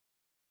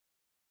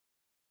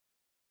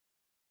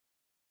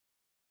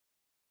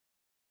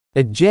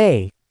A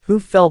jay,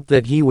 who felt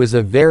that he was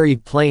a very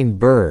plain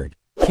bird,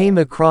 came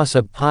across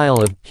a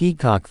pile of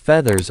peacock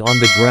feathers on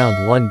the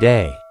ground one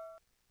day.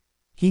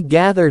 He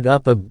gathered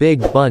up a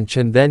big bunch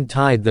and then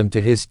tied them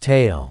to his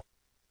tail.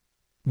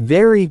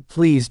 Very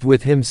pleased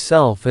with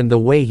himself and the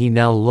way he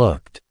now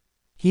looked,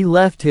 he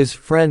left his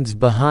friends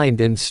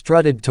behind and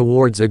strutted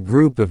towards a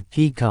group of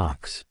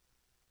peacocks.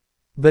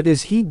 But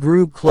as he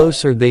grew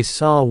closer, they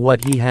saw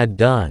what he had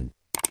done,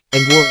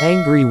 and were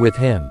angry with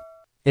him,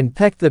 and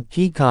pecked the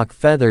peacock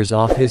feathers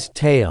off his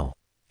tail,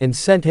 and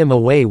sent him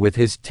away with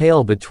his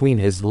tail between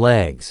his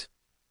legs.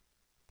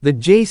 The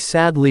jay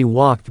sadly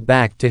walked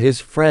back to his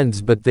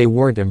friends, but they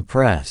weren't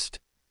impressed.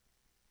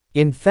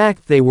 In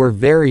fact, they were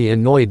very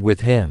annoyed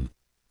with him.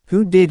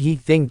 Who did he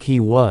think he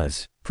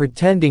was,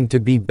 pretending to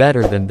be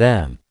better than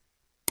them?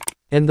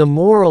 And the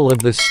moral of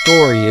the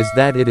story is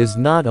that it is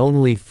not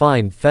only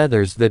fine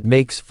feathers that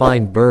makes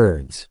fine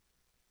birds.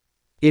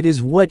 It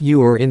is what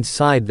you are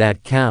inside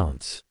that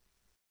counts.